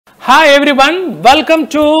Hi everyone, welcome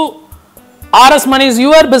to RSMANIS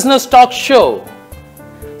Your Business Talk Show.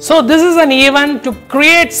 So this is an event to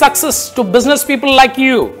create success to business people like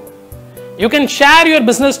you. You can share your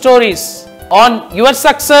business stories on your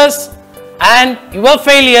success and your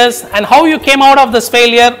failures and how you came out of this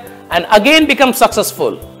failure and again become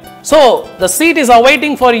successful. So the seat is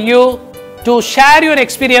awaiting for you to share your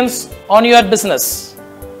experience on your business.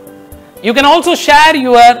 You can also share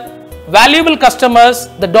your valuable customers,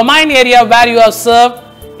 the domain area where you have served,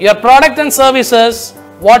 your product and services,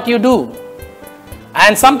 what you do.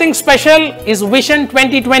 And something special is Vision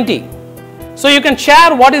 2020. So you can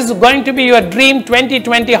share what is going to be your dream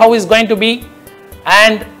 2020, how is going to be.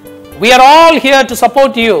 And we are all here to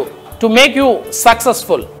support you, to make you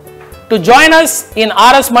successful. To join us in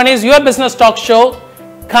RSMANIS Your Business Talk Show,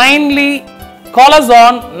 kindly call us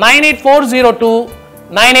on 98402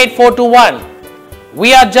 98421.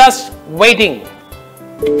 We are just waiting.